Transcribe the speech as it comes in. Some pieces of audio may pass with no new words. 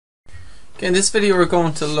Okay, in this video we're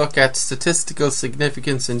going to look at statistical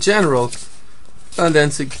significance in general, and then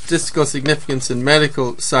statistical significance in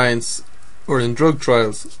medical science or in drug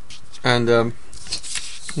trials. And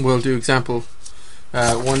we'll do example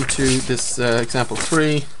 1, 2, this example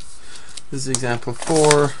 3, this is example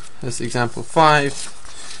 4, this is example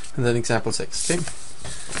 5, and then example 6. Okay,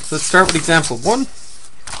 so let's start with example 1.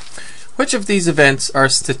 Which of these events are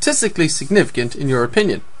statistically significant in your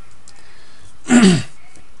opinion?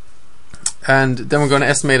 And then we're going to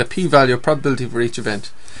estimate a p-value of probability for each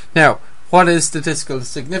event. Now, what is statistical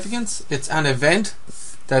significance? It's an event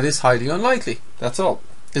that is highly unlikely. That's all.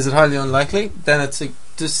 Is it highly unlikely? Then it's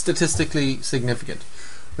statistically significant.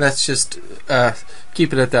 Let's just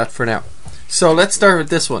keep it at that for now. So let's start with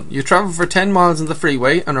this one. You travel for 10 miles on the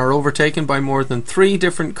freeway and are overtaken by more than 3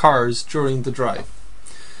 different cars during the drive.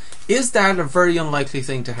 Is that a very unlikely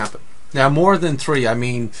thing to happen? Now, more than 3, I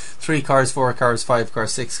mean 3 cars, 4 cars, 5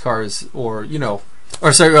 cars, 6 cars, or, you know,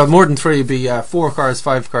 or sorry, more than 3 would be 4 cars,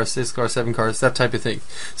 5 cars, 6 cars, 7 cars, that type of thing.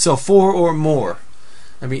 So 4 or more.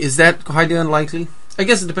 I mean, is that highly unlikely? I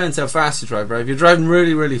guess it depends how fast you drive, right? If you're driving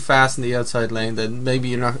really, really fast in the outside lane, then maybe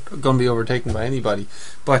you're not going to be overtaken by anybody.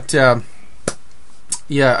 But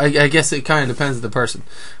yeah, I guess it kind of depends on the person.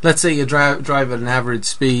 Let's say you drive at an average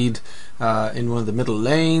speed in one of the middle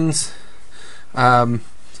lanes. Do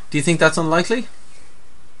you think that's unlikely?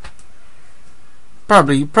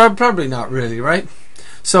 Probably not really, right?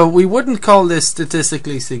 So we wouldn't call this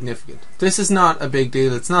statistically significant. This is not a big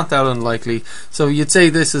deal. It's not that unlikely. So you'd say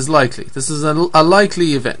this is likely. This is a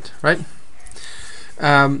likely event, right?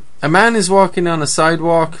 A man is walking on a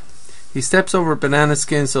sidewalk. He steps over a banana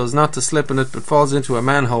skin so as not to slip on it, but falls into a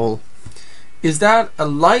manhole. Is that a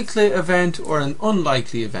likely event or an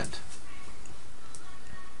unlikely event?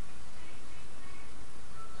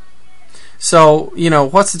 So, you know,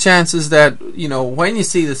 what's the chances that, you know, when you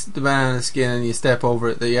see the banana skin and you step over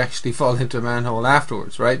it, that you actually fall into a manhole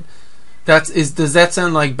afterwards, right? Does that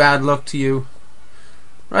sound like bad luck to you?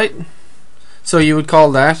 Right? So you would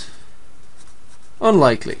call that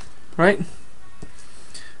unlikely, right?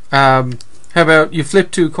 How about you flip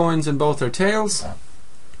 2 coins and both are tails?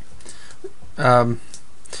 So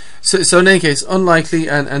in any case, unlikely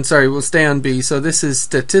and sorry, we'll stay on B. So this is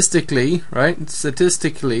statistically, right?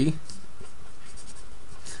 Statistically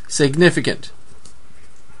significant.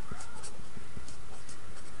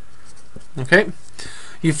 Okay,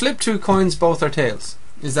 you flip 2 coins, both are tails.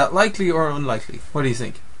 Is that likely or unlikely? What do you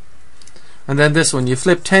think? And then this one, you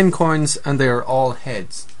flip 10 coins and they are all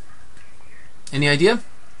heads. Any idea?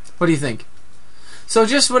 What do you think? So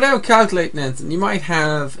just without calculating anything, you might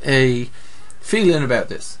have a feeling about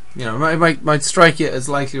this. You know, it might strike you as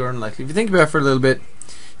likely or unlikely. If you think about it for a little bit,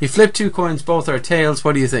 you flip 2 coins, both are tails.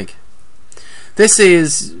 What do you think? This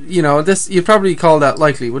is, you know, this you'd probably call that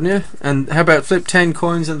likely, wouldn't you? And how about flip 10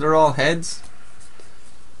 coins and they're all heads?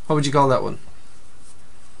 What would you call that one?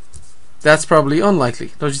 That's probably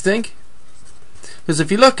unlikely, don't you think? Because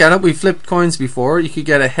if you look at it, we flipped coins before. You could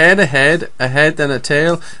get a head, then a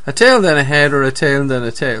tail then a head, or a tail then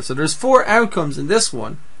a tail. So there's 4 outcomes in this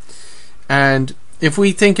one. And if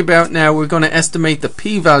we think about now, we're going to estimate the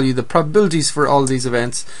p-value, the probabilities for all these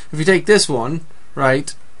events. If you take this one,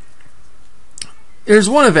 right, there's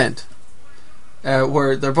one event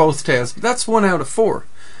where they're both tails, but that's 1 out of 4.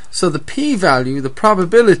 So the p-value, the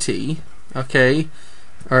probability, okay,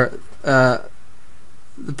 or the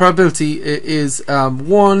probability is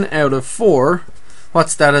 1 out of 4.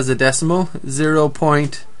 What's that as a decimal?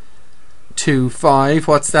 0.25.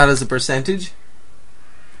 What's that as a percentage?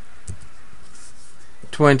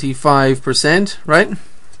 25%, right?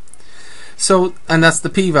 So, and that's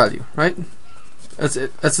the p-value, right?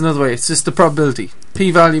 That's another way. It's just the probability.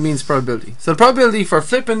 P-value means probability. So the probability for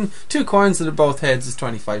flipping 2 coins that are both heads is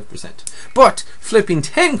 25%. But flipping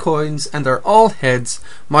 10 coins and they're all heads,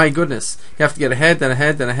 my goodness, you have to get a head, then a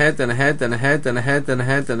head, then a head, then a head, then a head, then a head, then a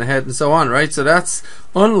head, then a head, and so on, right? So that's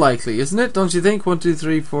unlikely, isn't it? Don't you think? 1, 2,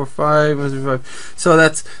 3, 4, 5, 1, 2, 5. So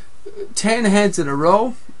that's 10 heads in a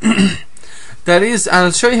row. That is, and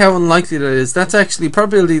I'll show you how unlikely that is. That's actually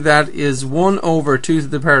probability that is 1 over 2 to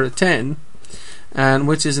the power of 10. And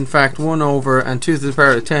which is in fact 1 over and 2 to the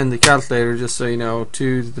power of 10, the calculator, just so you know,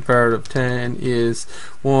 2 to the power of 10 is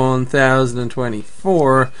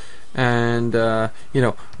 1024, and you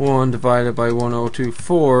know, 1 divided by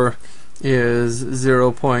 1024 is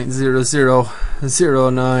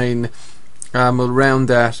 0.0009. We'll round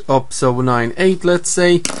that up, so 98, let's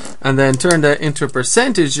say, and then turn that into a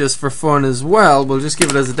percentage just for fun as well. We'll just give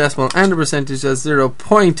it as a decimal and a percentage as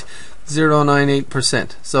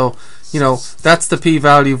 0.098%. So, you know, that's the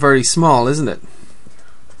p-value, very small, isn't it?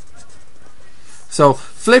 So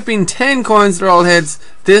flipping 10 coins that are all heads,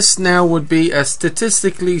 this now would be a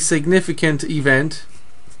statistically significant event.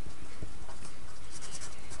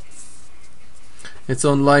 It's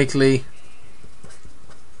unlikely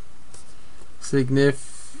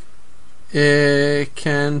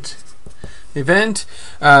significant event.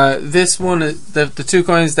 This one, the 2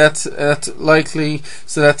 coins, that's likely,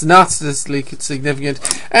 so that's not statistically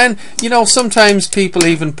significant. And you know, sometimes people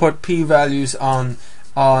even put p-values on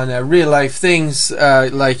real life things,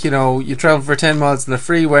 like, you know, you travel for 10 miles on the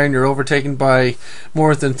freeway and you're overtaken by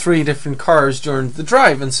more than 3 different cars during the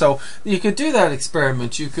drive. And so you could do that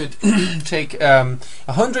experiment. You could take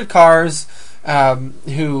 100 cars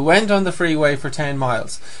who went on the freeway for 10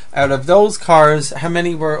 miles. Out of those cars, how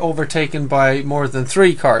many were overtaken by more than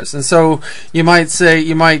 3 cars? And so you might say,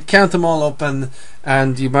 you might count them all up,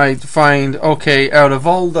 and you might find, okay, out of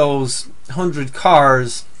all those 100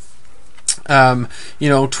 cars, you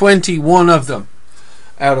know, 21 of them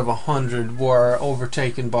out of 100 were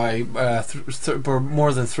overtaken by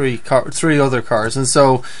more than 3 other cars. And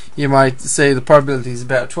so you might say the probability is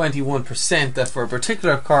about 21% that for a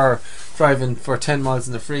particular car driving for 10 miles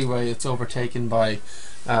in the freeway, it's overtaken by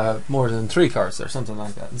more than 3 cars or something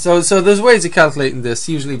like that. And so there's ways of calculating this,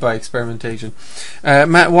 usually by experimentation.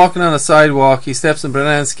 Matt walking on a sidewalk, he steps in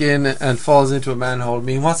banana skin and falls into a manhole. I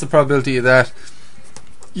mean, what's the probability of that?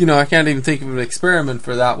 You know, I can't even think of an experiment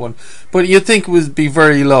for that one, but you'd think it would be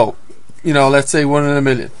very low. You know, let's say 1 in a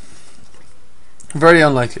million. Very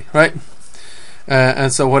unlikely, right?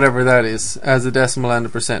 And so whatever that is, as a decimal and a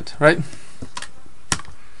percent, right?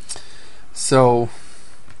 So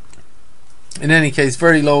in any case,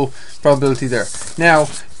 very low probability there. Now,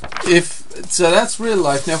 so that's real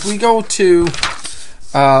life. Now if we go to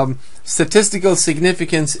statistical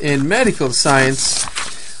significance in medical science,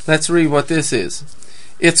 let's read what this is.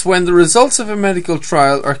 It's when the results of a medical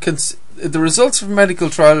trial are considered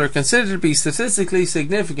to be statistically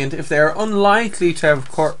significant if they are unlikely to have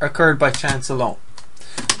occurred by chance alone.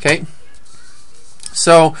 Okay.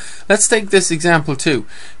 So let's take this example too.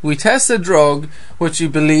 We test a drug which we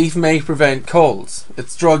believe may prevent colds.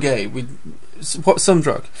 It's drug A. Some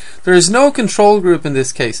drug. There is no control group in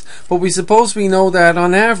this case, but we suppose we know that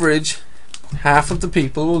on average half of the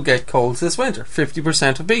people will get colds this winter.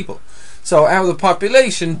 50% of people. So out of the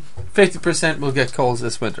population, 50% will get colds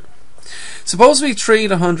this winter. Suppose we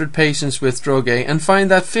treat 100 patients with drug A and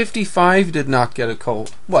find that 55 did not get a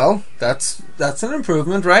cold. Well, that's an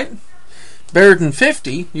improvement, right? Better than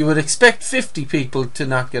 50. You would expect 50 people to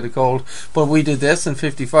not get a cold, but we did this and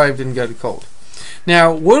 55 didn't get a cold.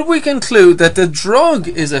 Now, would we conclude that the drug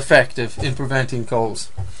is effective in preventing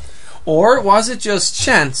colds? Or was it just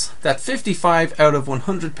chance that 55 out of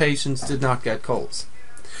 100 patients did not get colds?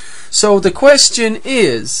 So the question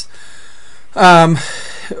is,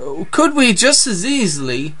 could we just as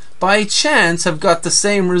easily, by chance, have got the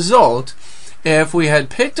same result if we had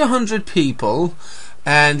picked 100 people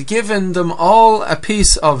and given them all a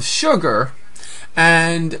piece of sugar,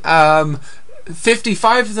 and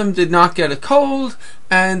 55 of them did not get a cold,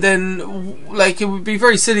 and then, like, it would be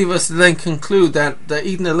very silly of us to then conclude that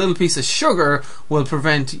eating a little piece of sugar will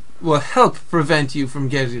help prevent you from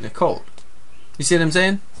getting a cold. You see what I'm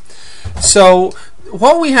saying? So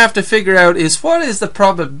what we have to figure out is, what is the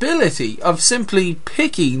probability of simply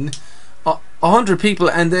picking 100 people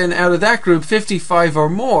and then out of that group 55 or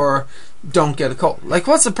more don't get a cold? Like,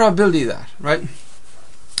 what's the probability of that, right?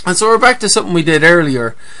 And so we're back to something we did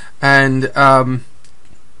earlier, and we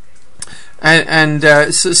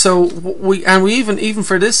even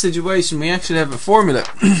for this situation, we actually have a formula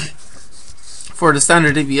for the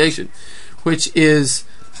standard deviation, which is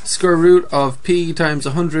square root of p times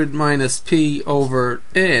 100 minus p over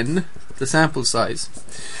n, the sample size,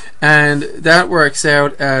 and that works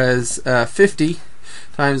out as 50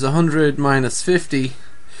 times 100 minus 50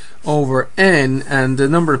 over n, and the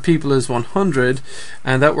number of people is 100,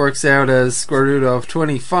 and that works out as square root of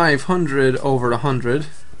 2500 over 100,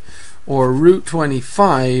 or root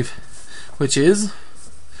 25, which is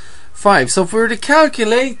 5. So if we were to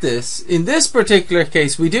calculate this, in this particular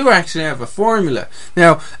case, we do actually have a formula.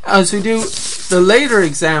 Now, as we do the later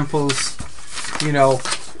examples, you know,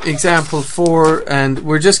 example 4, and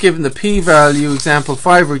we're just given the p-value. Example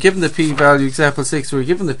 5, we're given the p-value. Example 6, we're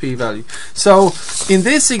given the p-value. So in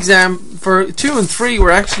this exam, for 2 and 3, we're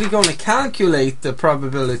actually going to calculate the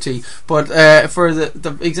probability, but for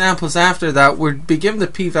the examples after that, we'll be given the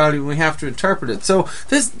p-value and we have to interpret it. So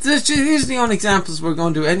these are the only examples we're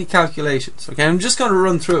going to do any calculations. Okay, I'm just going to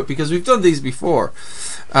run through it because we've done these before.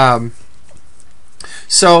 But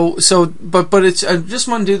I just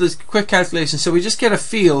want to do this quick calculation so we just get a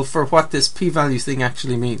feel for what this p-value thing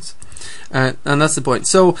actually means. And that's the point.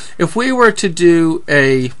 So if we were to do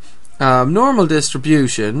a normal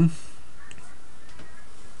distribution,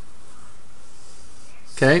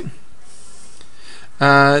 okay,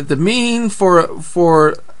 the mean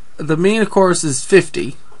for the mean, of course, is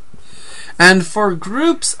 50, and for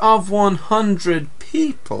groups of 100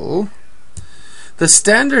 people, the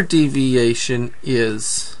standard deviation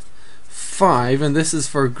is 5, and this is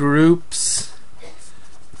for groups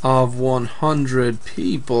of 100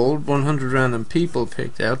 people, 100 random people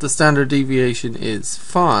picked out. The standard deviation is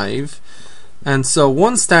 5, and so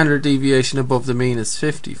one standard deviation above the mean is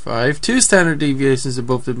 55, 2 standard deviations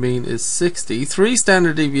above the mean is 60, 3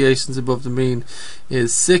 standard deviations above the mean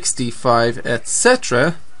is 65,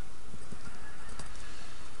 etc.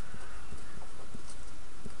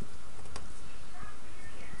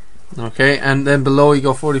 Okay, and then below you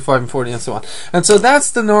go 45 and 40 and so on. And so that's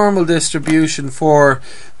the normal distribution for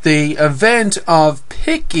the event of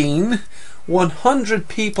picking 100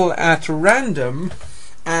 people at random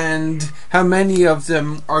and how many of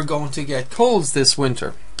them are going to get colds this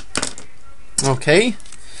winter. Okay,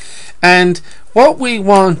 and what we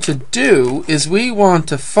want to do is we want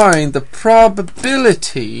to find the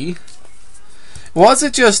probability. Was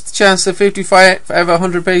it just a chance that 55 out of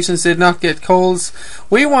 100 patients did not get colds?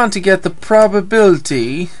 We want to get the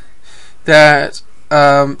probability that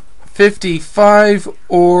 55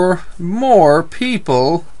 or more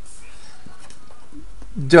people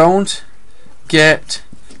don't get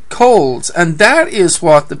colds, and that is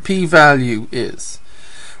what the p-value is.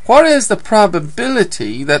 What is the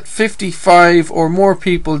probability that 55 or more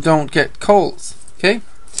people don't get colds? Okay.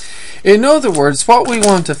 In other words, what we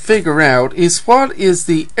want to figure out is what is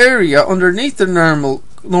the area underneath the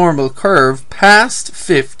normal curve past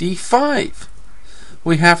 55.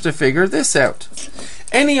 We have to figure this out.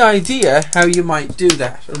 Any idea how you might do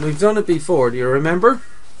that? And we've done it before, do you remember?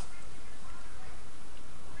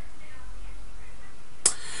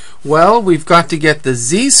 Well, we've got to get the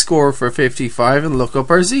z-score for 55 and look up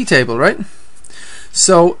our z-table, right?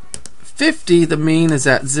 So 50, the mean is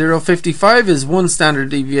at 0, 55 is 1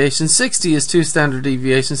 standard deviation, 60 is 2 standard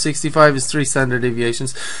deviations, 65 is 3 standard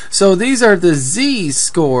deviations. So these are the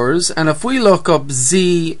z-scores, and if we look up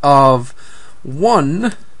z of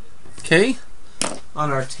 1, okay,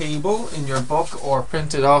 on our table in your book or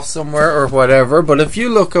print it off somewhere or whatever, but if you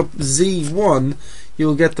look up z1,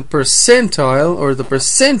 you'll get the percentile or the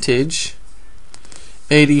percentage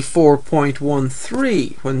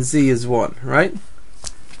 84.13 when z is 1, right?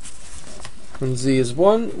 When z is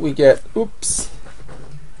 1, we get,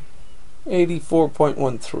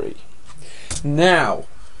 84.13. Now,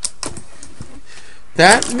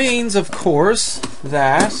 that means, of course,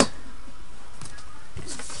 that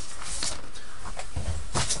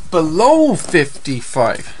below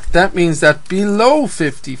 55, that means that below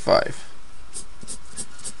 55,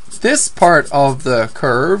 this part of the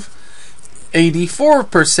curve,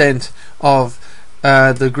 84% of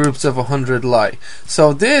the groups of 100 lie.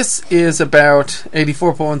 So this is about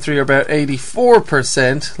 84.13, or about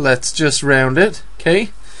 84%. Let's just round it,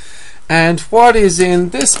 okay? And what is in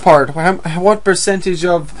this part? What percentage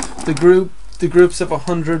of the groups of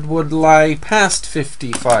 100 would lie past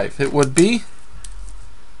 55? It would be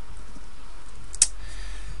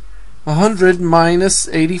 100 minus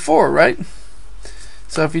 84, right?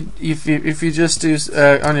 So if you just do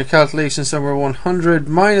on your calculation somewhere 100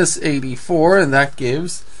 minus 84, and that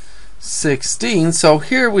gives 16. So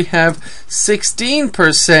here we have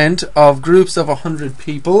 16% of groups of 100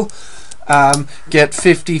 people get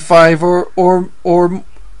 55 or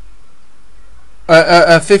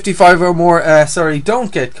 55 or more.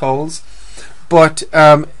 Don't get colds, but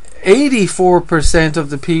 84% of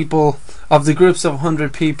the people of the groups of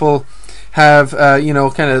 100 people have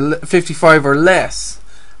kind of 55 or less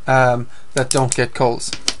that don't get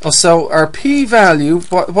colds. So our p-value,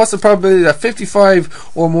 what's the probability that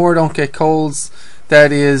 55 or more don't get colds?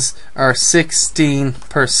 That is our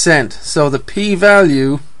 16%. So the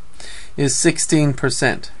p-value is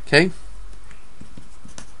 16%. Okay.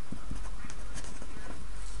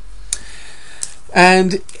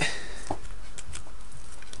 And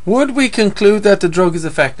would we conclude that the drug is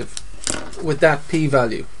effective with that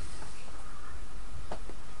p-value?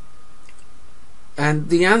 And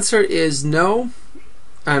the answer is no.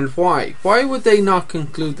 And why? Why would they not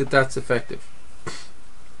conclude that that's effective?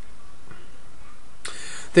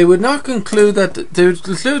 They would not conclude that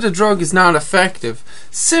the drug is not effective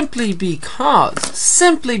simply because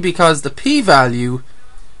the p-value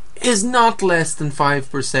is not less than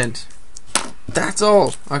 5%. That's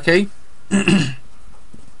all, okay?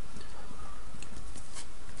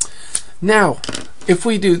 Now, if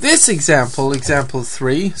we do this example, example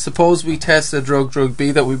 3, suppose we test a drug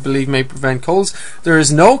B that we believe may prevent colds. There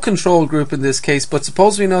is no control group in this case, but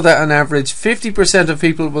suppose we know that on average 50% of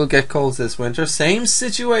people will get colds this winter. Same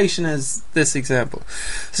situation as this example.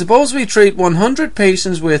 Suppose we treat 100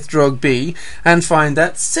 patients with drug B and find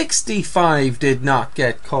that 65 did not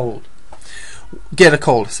get a cold.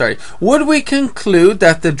 Would we conclude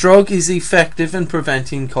that the drug is effective in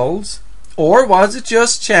preventing colds? Or was it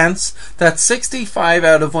just chance that 65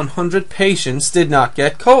 out of 100 patients did not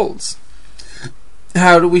get colds?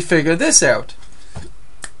 How do we figure this out?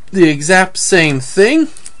 The exact same thing,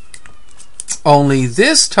 only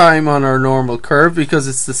this time on our normal curve, because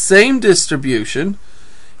it's the same distribution.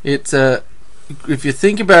 It's if you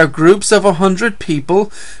think about groups of 100 people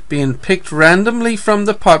being picked randomly from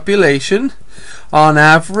the population, on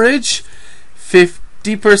average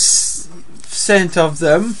 50% of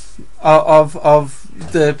them of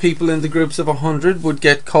the people in the groups of 100 would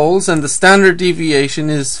get colds, and the standard deviation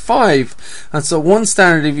is 5, and so one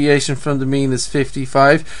standard deviation from the mean is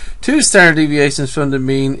 55, 2 standard deviations from the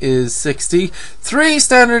mean is 60, 3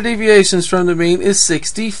 standard deviations from the mean is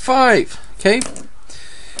 65. Okay,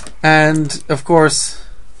 and of course,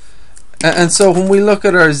 and so when we look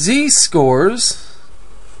at our z-scores,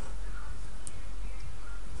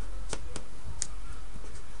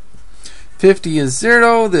 $50 is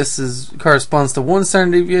 0, this corresponds to 1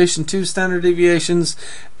 standard deviation, 2 standard deviations,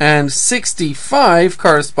 and 65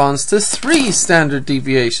 corresponds to 3 standard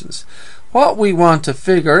deviations. What we want to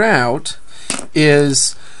figure out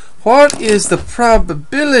is what is the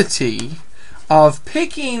probability of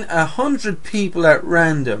picking 100 people at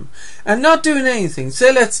random and not doing anything.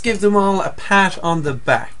 Say let's give them all a pat on the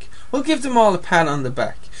back. We'll give them all a pat on the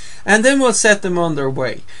back and then we'll set them on their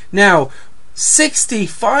way. Now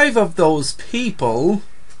 65 of those people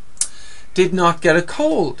did not get a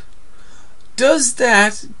cold. Does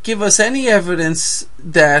that give us any evidence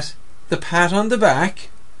that the pat on the back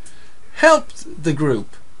helped the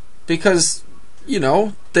group? Because, you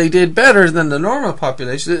know, they did better than the normal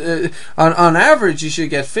population. On average, you should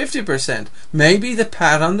get 50%. Maybe the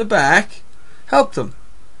pat on the back helped them,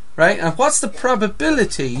 right? And what's the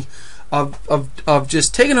probability of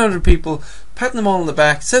just taking 100 people, patting them all on the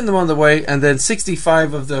back, sending them on the way, and then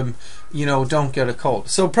 65 of them, you know, don't get a cold?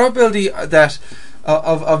 So probability that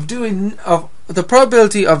the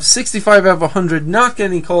probability of 65 out of 100 not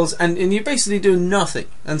getting colds, and you're basically doing nothing,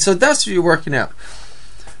 and so that's what you're working out.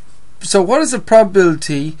 So what is the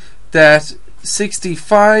probability that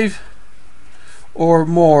 65 or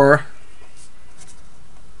more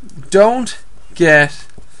don't get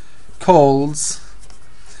colds?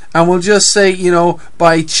 And we'll just say, you know,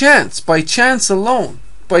 by chance alone.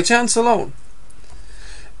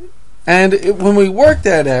 And when we work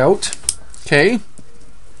that out, okay,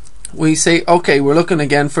 we say, okay, we're looking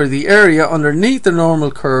again for the area underneath the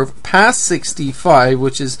normal curve past 65,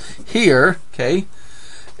 which is here, okay,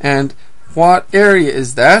 and what area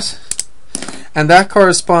is that? And that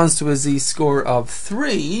corresponds to a z-score of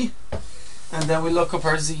 3, and then we look up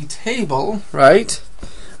our z-table, right?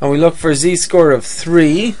 And we look for z-score of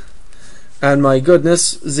 3, and my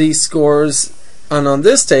goodness, z-scores, and on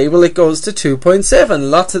this table it goes to 2.7.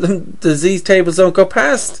 Lots of them, the z-tables don't go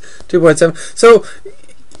past 2.7. So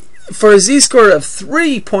for a z-score of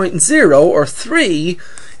 3.0 or 3,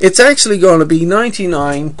 it's actually going to be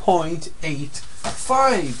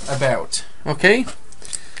 99.85 about. Okay?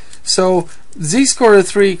 So z-score of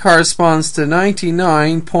 3 corresponds to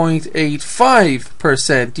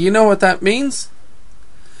 99.85%. Do you know what that means?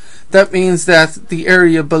 That means that the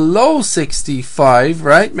area below 65,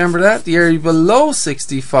 right? Remember that? The area below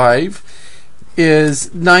 65 is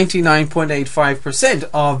 99.85%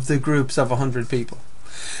 of the groups of 100 people.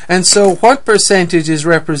 And so what percentage is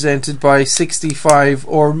represented by 65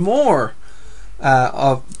 or more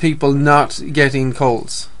of people not getting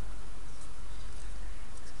colds?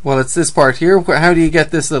 Well, it's this part here. How do you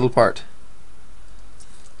get this little part?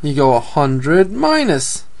 You go 100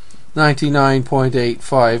 minus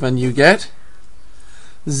 99.85 and you get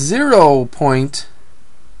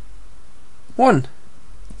 0.15,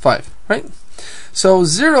 right? So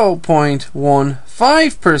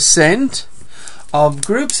 0.15% of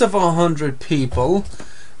groups of 100 people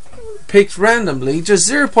picked randomly, just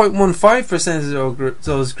 0.15% of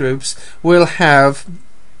those groups will have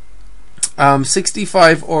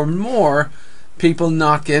 65 or more people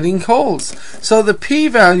not getting colds. So the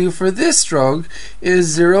p-value for this drug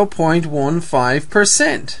is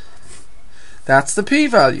 0.15%. That's the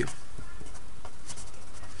p-value.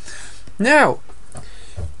 Now,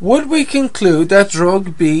 would we conclude that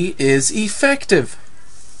drug B is effective?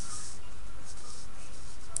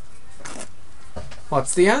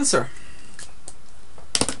 What's the answer?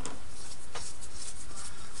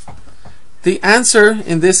 The answer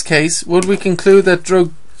in this case, would we conclude that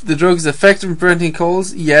the drug is effective in preventing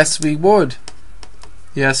colds? Yes, we would.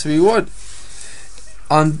 Yes, we would.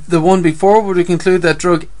 On the one before, would we conclude that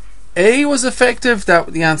drug A was effective?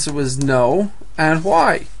 The answer was no. And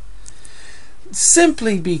why?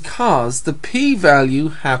 Simply because the p-value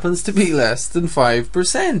happens to be less than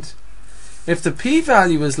 5%. If the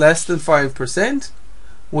p-value is less than 5%,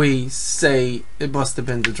 we say it must have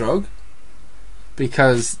been the drug,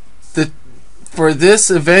 because for this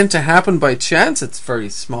event to happen by chance, it's very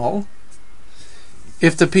small.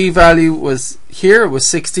 If the p-value was here, it was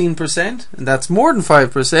 16%, and that's more than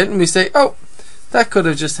 5%, and we say, oh, that could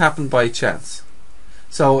have just happened by chance.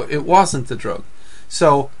 So it wasn't the drug.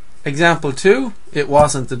 So example 2, it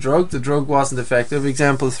wasn't the drug wasn't effective.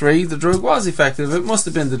 Example 3, the drug was effective, it must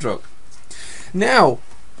have been the drug. Now,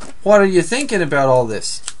 what are you thinking about all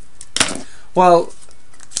this? Well,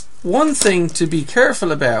 one thing to be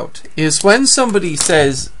careful about is when somebody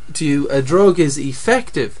says to you a drug is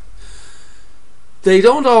effective, they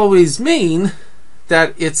don't always mean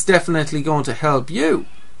that it's definitely going to help you.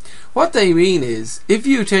 What they mean is, if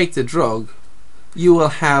you take the drug, you will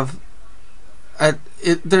have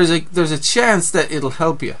there's a chance that it'll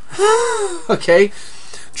help you. Okay,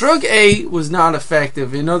 drug A was not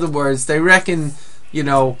effective. In other words, they reckon, you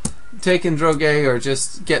know, taking drug A or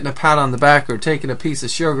just getting a pat on the back or taking a piece of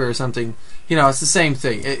sugar or something, you know, it's the same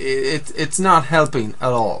thing. It's not helping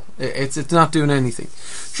at all. It's not doing anything.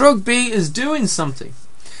 Drug B is doing something.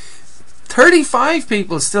 35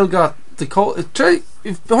 people still got the cold.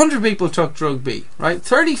 If 100 people took drug B, right,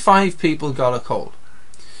 35 people got a cold.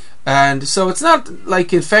 And so it's not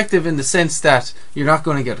like effective in the sense that you're not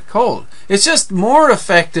going to get a cold. It's just more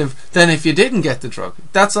effective than if you didn't get the drug.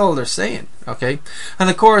 That's all they're saying, okay? And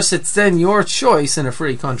of course, it's then your choice in a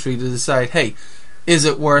free country to decide, hey, is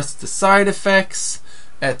it worth the side effects,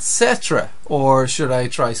 etc., or should I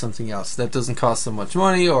try something else that doesn't cost so much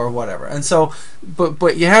money or whatever? And so,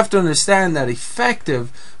 but you have to understand that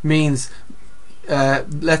effective means,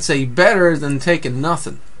 let's say, better than taking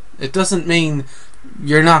nothing. It doesn't mean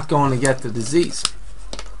you're not going to get the disease.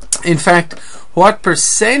 In fact, what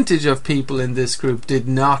percentage of people in this group did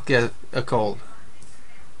not get a cold?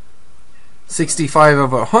 65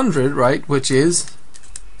 over 100, right, which is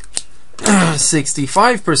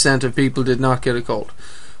 65% of people did not get a cold.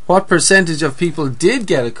 What percentage of people did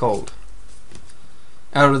get a cold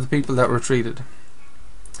out of the people that were treated?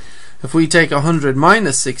 If we take 100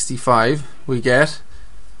 minus 65, we get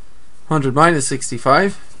 100 minus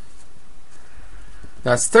 65,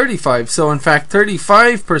 that's 35. So in fact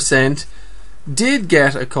 35% did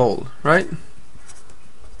get a cold, right?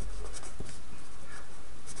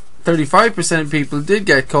 35% of people did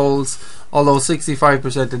get colds, although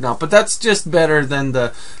 65% did not. But that's just better than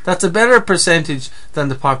that's a better percentage than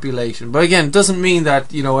the population. But again, it doesn't mean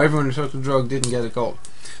that, you know, everyone who took the drug didn't get a cold.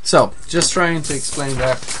 So just trying to explain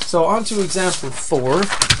that. So on to example 4.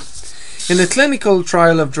 In a clinical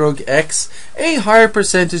trial of drug X, a higher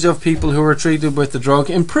percentage of people who were treated with the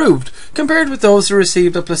drug improved compared with those who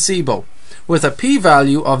received a placebo, with a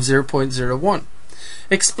p-value of 0.01.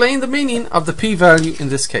 Explain the meaning of the p-value in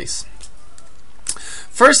this case.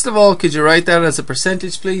 First of all, could you write that as a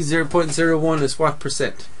percentage, please? 0.01 is what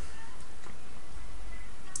percent?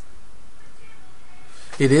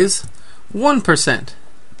 It is 1%.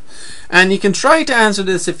 And you can try to answer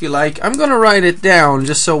this if you like. I'm going to write it down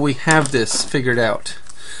just so we have this figured out.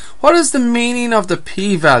 What is the meaning of the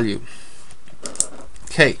p-value?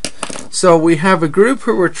 Okay, so we have a group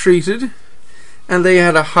who were treated and they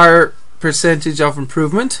had a higher percentage of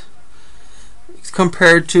improvement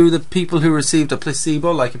compared to the people who received a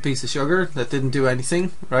placebo, like a piece of sugar that didn't do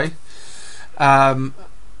anything, right? And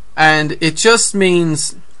it just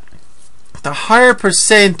means the higher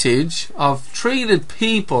percentage of treated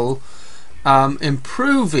people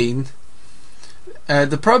improving,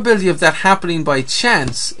 the probability of that happening by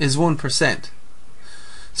chance is 1%.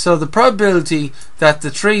 So the probability that the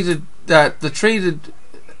treated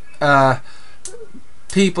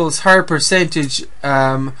people's higher percentage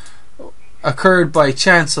occurred by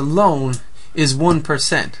chance alone is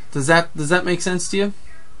 1%. Does that make sense to you?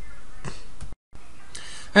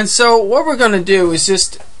 And so what we're going to do is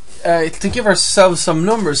just to give ourselves some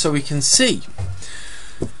numbers so we can see.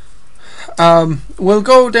 We'll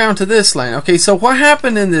go down to this line. Okay, so what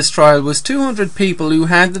happened in this trial was 200 people who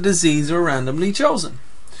had the disease were randomly chosen.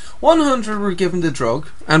 100 were given the drug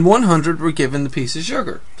and 100 were given the piece of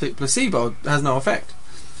sugar. Placebo has no effect.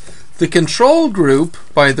 The control group,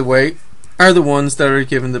 by the way, are the ones that are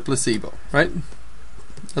given the placebo, right?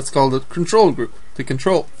 That's called the control group, the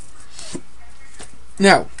control.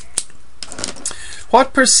 Now,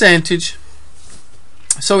 what percentage?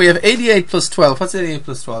 So we have 88 plus 12. What's 88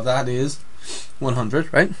 plus 12? That is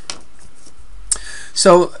 100, right?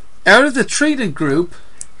 So out of the treated group,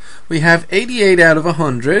 we have 88 out of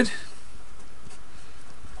 100,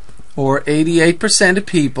 or 88% of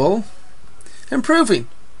people improving.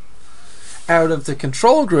 Out of the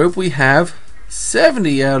control group, we have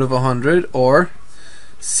 70 out of 100, or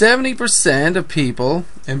 70% of people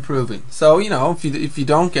improving. So, you know, if you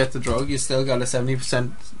don't get the drug, you still got a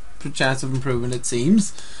 70% chance of improving, it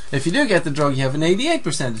seems. If you do get the drug, you have an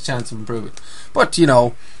 88% chance of improving. But, you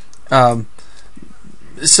know, but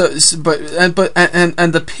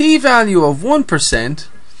the p-value of 1%,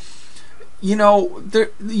 you know,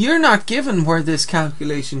 you're not given where this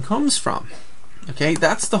calculation comes from. Okay,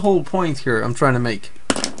 that's the whole point here I'm trying to make.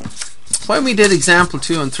 When we did example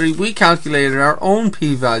 2 and 3, we calculated our own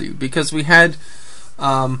p-value because we had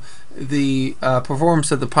the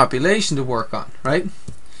performance of the population to work on, right?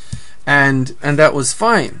 And that was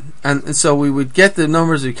fine. And so we would get the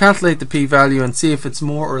numbers, we calculate the p-value and see if it's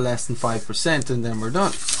more or less than 5%, and then we're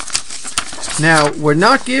done. Now, we're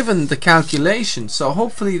not given the calculation, so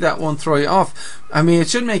hopefully that won't throw you off. I mean, it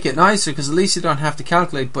should make it nicer because at least you don't have to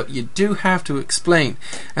calculate, but you do have to explain.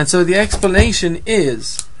 And so the explanation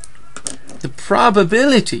is the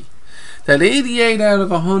probability that 88 out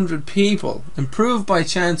of 100 people improve by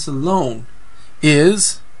chance alone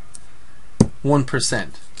is 1%.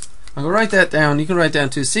 I'm going to write that down. You can write down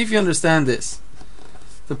too. See if you understand this.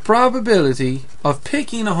 The probability of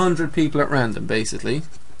picking 100 people at random, basically,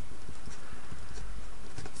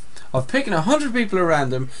 of picking 100 people at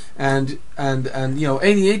random and you know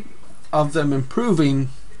 88 of them improving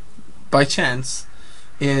by chance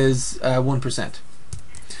is 1%.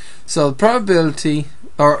 So the probability,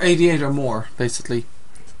 or 88 or more, basically,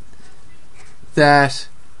 that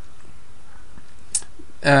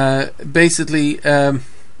basically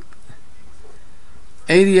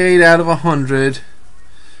 88 out of 100,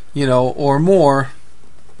 you know, or more,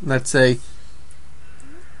 let's say,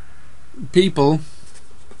 people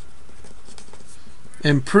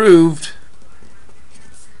improved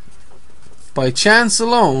by chance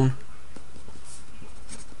alone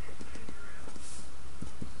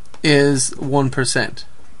is 1%.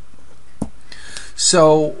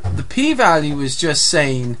 So the p-value is just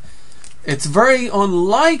saying it's very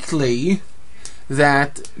unlikely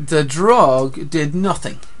that the drug did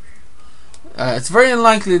nothing. It's very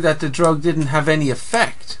unlikely that the drug didn't have any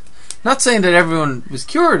effect. Not saying that everyone was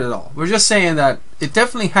cured at all. We're just saying that it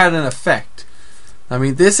definitely had an effect. I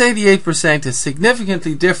mean, this 88% is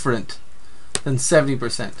significantly different than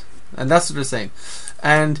 70%. And that's what they're saying.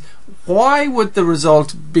 And why would the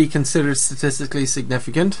result be considered statistically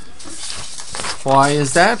significant? Why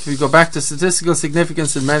is that? If we go back to statistical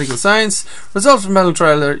significance in medical science, results from medical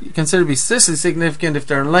trial are considered to be statistically significant if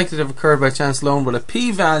they're unlikely to have occurred by chance alone with a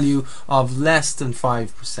p-value of less than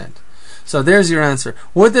 5%. So there's your answer.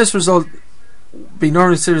 Would this result be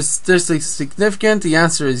normally considered statistically significant? The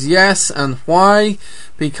answer is yes. And why?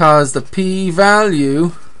 Because the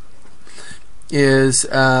p-value is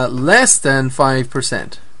less than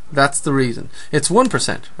 5%. That's the reason. It's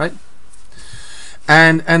 1%, right?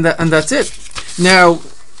 And that's it. Now,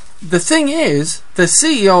 the thing is, the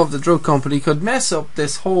CEO of the drug company could mess up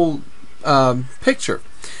this whole picture,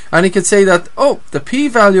 and he could say that, oh, the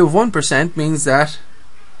p-value of 1% means that,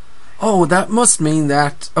 oh, that must mean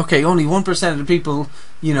that, okay, only 1% of the people,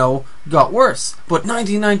 you know, got worse, but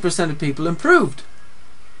 99% of people improved.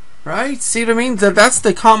 Right? See what I mean? That's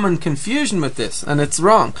the common confusion with this, and it's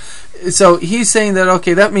wrong. So he's saying that,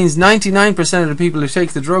 okay, that means 99% of the people who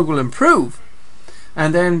take the drug will improve.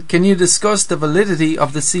 And then, can you discuss the validity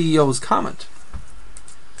of the CEO's comment?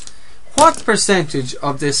 What percentage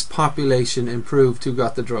of this population improved who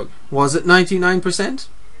got the drug? Was it 99%?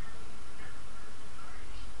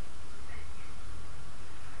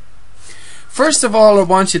 First of all, I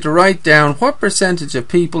want you to write down what percentage of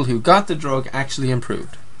people who got the drug actually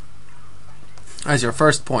improved. As your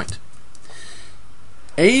first point.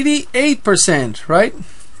 88%, right?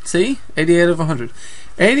 See? 88 of 100.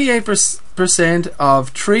 88%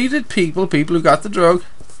 of treated people, people who got the drug,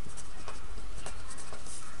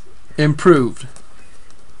 improved.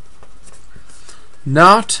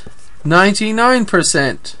 Not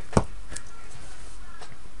 99%.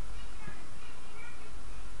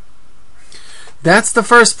 That's the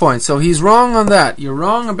first point. So he's wrong on that. You're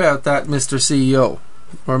wrong about that, Mr. CEO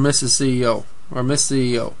or Mrs. CEO or Miss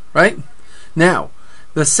CEO, right? Now,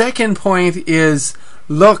 the second point is,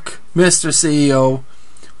 look, Mr. CEO,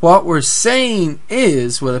 what we're saying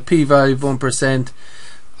is, with a p-value of 1%,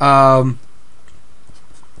 the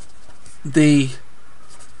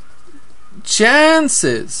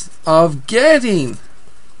chances of getting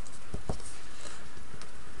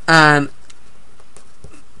the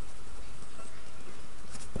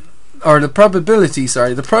probability,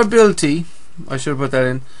 I should put that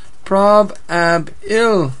in,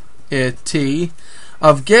 probability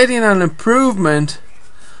of getting an improvement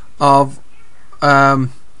of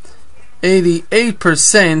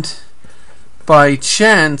 88% by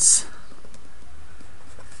chance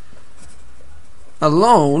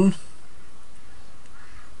alone,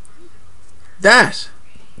 that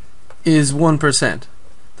is 1%.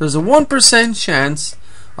 There's a 1% chance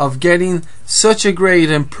of getting such a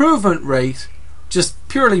great improvement rate just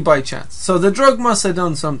purely by chance. So the drug must have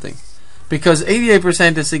done something, because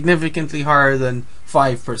 88% is significantly higher than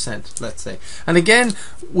 5%, let's say. And again,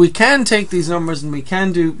 we can take these numbers and we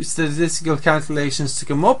can do statistical calculations to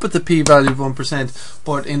come up with the p-value of 1%,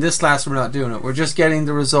 but in this class we're not doing it. We're just getting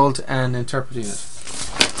the result and interpreting it.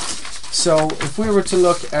 So if we were to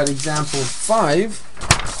look at example 5,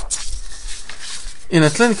 in a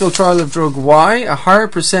clinical trial of drug Y, a higher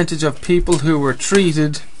percentage of people who were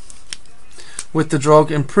treated with the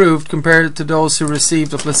drug improved compared to those who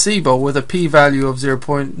received a placebo with a p-value of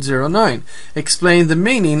 0.09. Explain the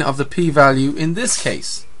meaning of the p-value in this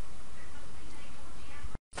case.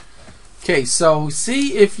 Okay, so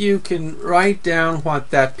see if you can write down what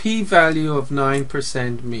that p-value of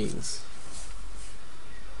 9% means.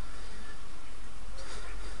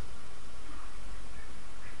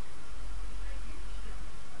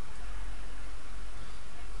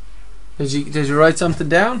 Did you write something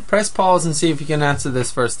down? Press pause and see if you can answer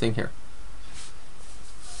this first thing here.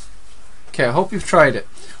 Okay, I hope you've tried it.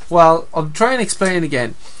 Well, I'll try and explain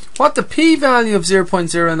again. What the p-value of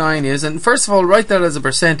 0.09 is, and first of all, write that as a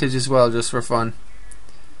percentage as well, just for fun.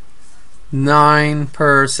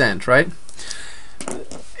 9%, right?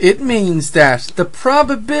 It means that the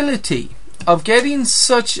probability of getting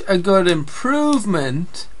such a good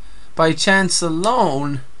improvement by chance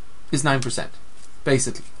alone is 9%,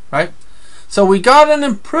 basically, right? So we got an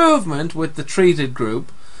improvement with the treated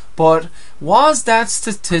group, but was that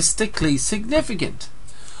statistically significant?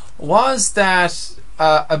 Was that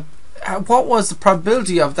what was the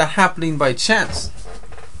probability of that happening by chance?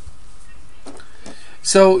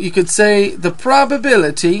 So you could say the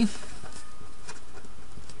probability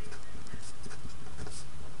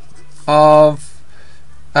of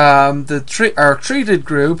the treated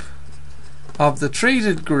group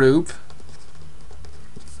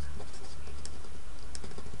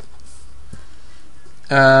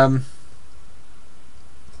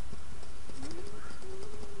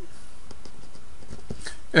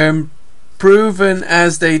proven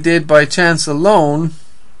as they did by chance alone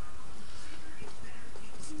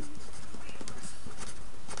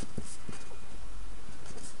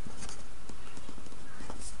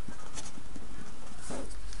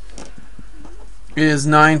is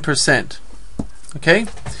 9%. Okay,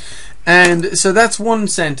 and so that's one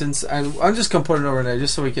sentence, and I'm just going to put it over there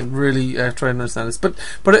just so we can really try and understand this. But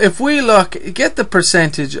if we look, get the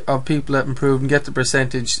percentage of people that improved and get the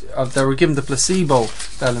percentage of that were given the placebo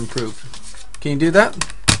that improved. Can you do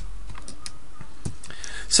that?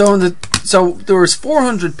 So there was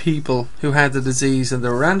 400 people who had the disease and they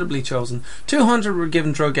were randomly chosen. 200 were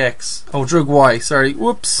given drug X. Oh, drug Y. Sorry.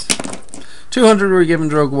 Whoops. 200 were given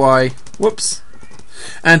drug Y. Whoops.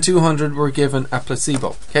 And 200 were given a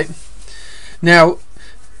placebo. Okay. Now,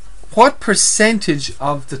 what percentage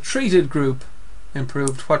of the treated group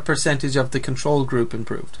improved? What percentage of the control group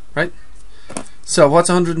improved? Right. So what's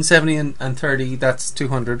 170 and 30? That's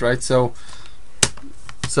 200, right? So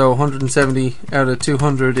 170 out of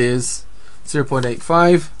 200 is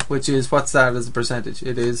 0.85, which is, what's that as a percentage?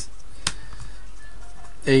 It is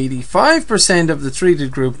 85% of the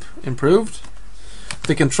treated group improved.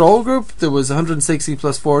 The control group, there was 160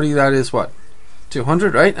 plus 40, that is what?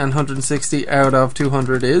 200, right? And 160 out of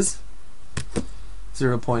 200 is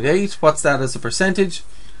 0.8. What's that as a percentage?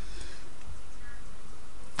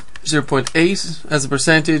 0.8 as a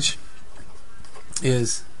percentage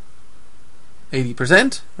is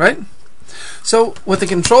 80%, right? So with the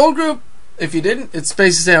control group, if you didn't, it's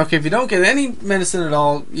basically saying, okay, if you don't get any medicine at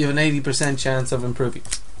all, you have an 80% chance of improving.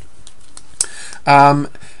 And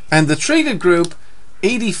the treated group,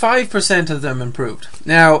 85% of them improved.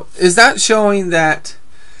 Now, is that showing that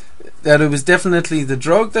it was definitely the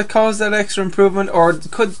drug that caused that extra improvement, or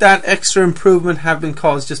could that extra improvement have been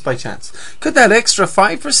caused just by chance? Could that extra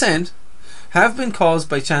 5% have been caused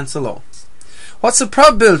by chance alone? What's the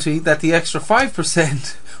probability that the extra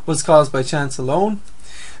 5% was caused by chance alone?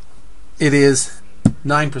 It is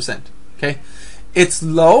 9%. Okay. it's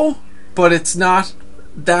low, but it's not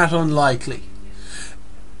that unlikely.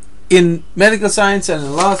 In medical science and in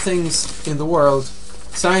a lot of things in the world,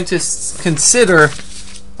 scientists consider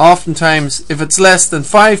oftentimes if it's less than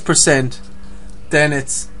 5%, then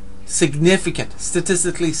it's significant,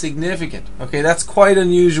 statistically significant. Okay, that's quite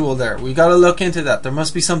unusual there. We got to look into that. There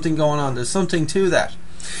must be something going on. There's something to that.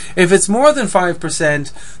 If it's more than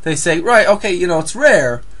 5%, they say, right, okay, it's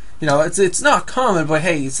rare. It's not common, but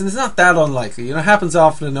hey, it's not that unlikely. It happens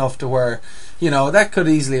often enough to where, that could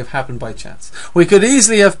easily have happened by chance. We could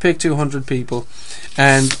easily have picked 200 people,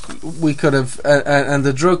 and we could have, and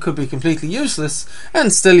the drug could be completely useless,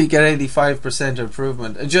 and still you get 85%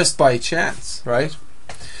 improvement just by chance, right?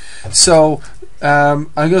 So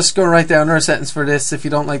I'm just going to write down our sentence for this. If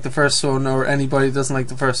you don't like the first one, or anybody doesn't like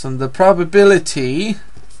the first one, the probability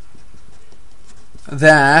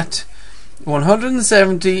that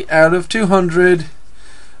 170 out of 200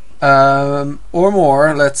 or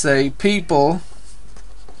more, let's say, people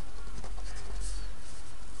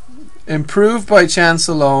improve by chance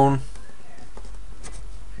alone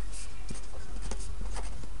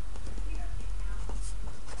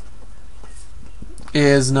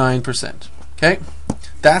is 9%. Okay,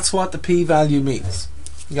 that's what the p-value means.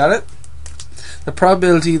 You got it? The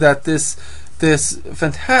probability that this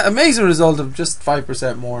amazing result of just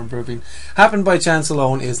 5% more improving happened by chance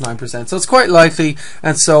alone is 9%. So it's quite likely.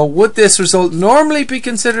 And so would this result normally be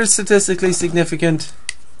considered statistically significant?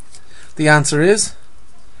 The answer is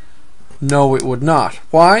no, it would not.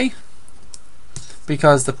 Why?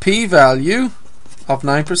 Because the p-value of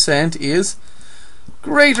 9% is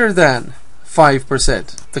greater than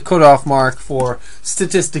 5%, the cutoff mark for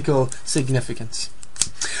statistical significance.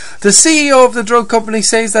 The CEO of the drug company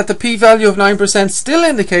says that the p-value of 9% still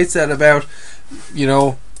indicates that about,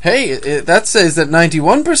 that says that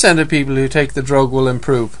 91% of people who take the drug will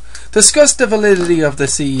improve. Discuss the validity of the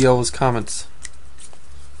CEO's comments.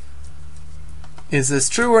 Is this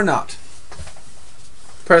true or not?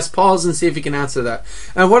 Press pause and see if you can answer that.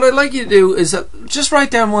 And what I'd like you to do is just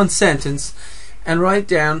write down one sentence and write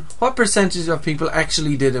down what percentage of people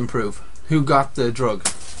actually did improve who got the drug.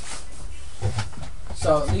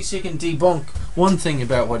 So at least you can debunk one thing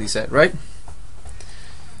about what he said, right?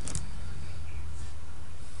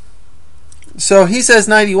 So he says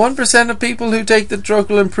 91% of people who take the drug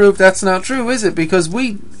will improve. That's not true, is it? Because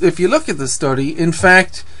if you look at the study, in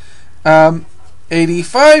fact,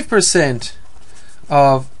 85%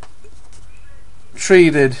 of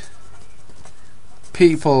treated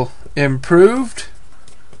people improved,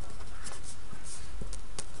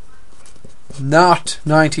 not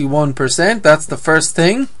 91%. That's the first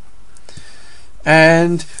thing.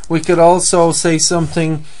 And we could also say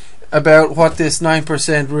something about what this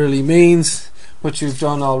 9% really means, which we've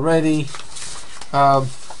done already. And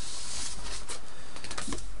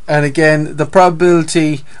again, the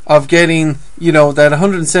probability of getting, that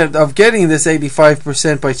 100% of getting this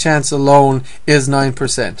 85% by chance alone is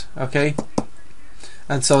 9%. Okay?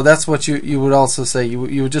 And so that's what you would also say.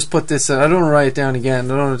 You would just put this in. I don't want to write it down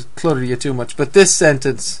again. I don't want to clutter you too much. But this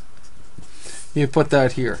sentence, you put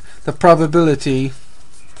that here. The probability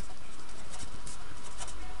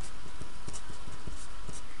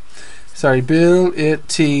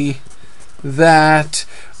that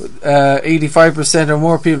 85% or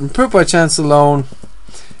more people improve by chance alone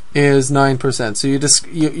is 9%. So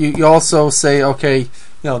you also say, okay,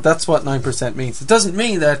 that's what 9% means. It doesn't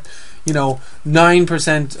mean that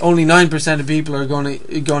 9%, only 9% of people are going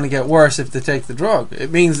to get worse if they take the drug. It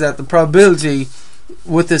means that the probability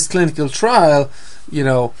with this clinical trial,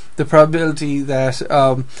 the probability that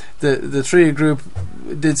the treated group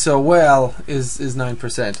did so well is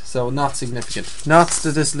 9%. So not significant, not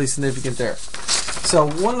statistically significant there. So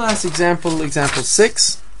one last example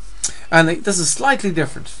 6, and this is slightly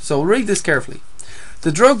different. So read this carefully.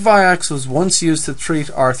 The drug Vioxx was once used to treat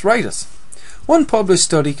arthritis. One published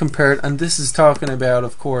study compared, and this is talking about,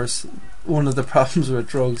 of course, one of the problems with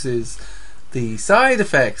drugs is the side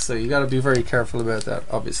effects, so you got to be very careful about that,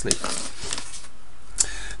 obviously.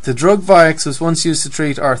 The drug Vioxx was once used to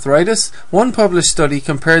treat arthritis. One published study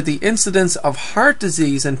compared the incidence of heart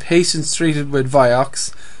disease in patients treated with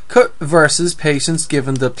Vioxx versus patients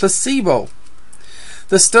given the placebo.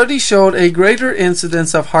 The study showed a greater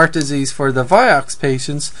incidence of heart disease for the Vioxx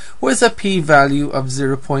patients with a p-value of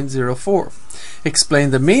 0.04. Explain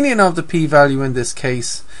the meaning of the p-value in this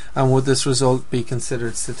case, and would this result be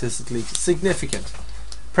considered statistically significant?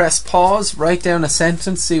 Press pause, write down a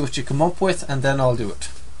sentence, see what you come up with, and then I'll do it.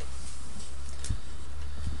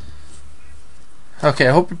 Okay,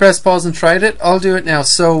 I hope you pressed pause and tried it. I'll do it now.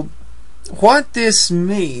 So what this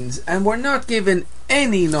means, and we're not given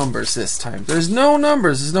any numbers this time. There's no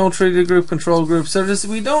numbers. There's no treated group, control group. So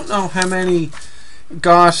we don't know how many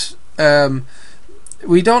got.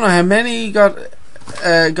 We don't know how many got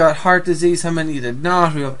heart disease, how many did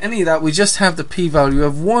not. We have any of that. We just have the p-value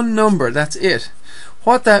of one number. That's it.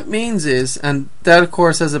 What that means is, and that of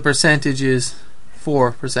course as a percentage is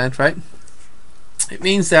 4%, right? It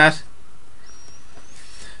means that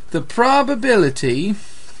the probability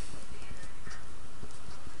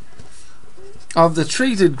of the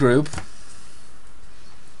treated group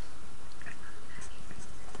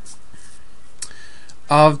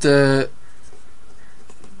of the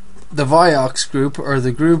Vioxx group, or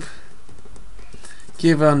the group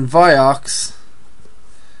given Vioxx,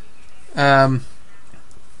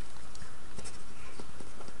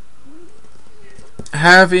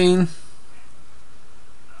 having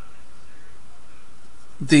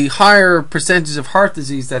the higher percentage of heart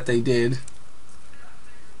disease that they did,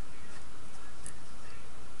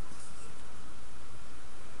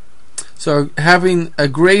 so having a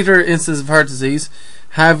greater incidence of heart disease,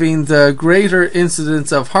 having the greater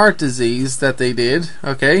incidence of heart disease that they did,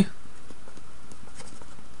 okay,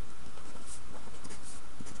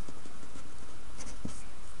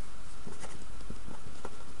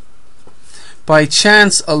 by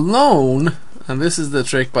chance alone, and this is the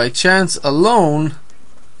trick, by chance alone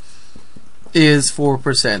is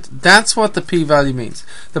 4%. That's what the p-value means.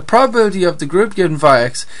 The probability of the group given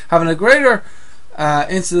Vioxx having a greater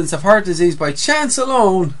incidence of heart disease by chance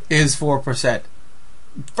alone is 4%.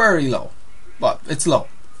 Very low. Well, it's low.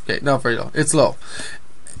 Okay, not very low. It's low.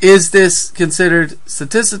 Is this considered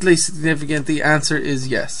statistically significant? The answer is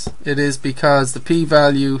yes. It is, because the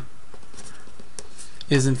p-value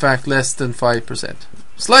is in fact less than 5%.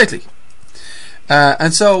 Slightly.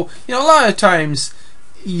 And so, you know, a lot of times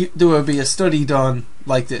there will be a study done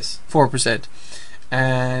like this, 4%.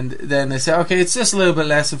 And then they say, okay, it's just a little bit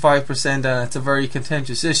less than 5%, and it's a very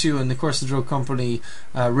contentious issue, and of course the drug company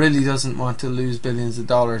really doesn't want to lose billions of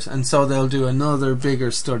dollars, and so they'll do another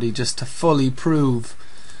bigger study just to fully prove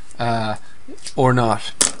or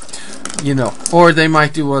not, you know, or they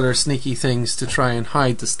might do other sneaky things to try and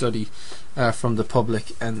hide the study from the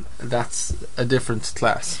public, and that's a different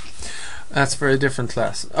class. That's for a different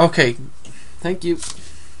class. Okay, thank you.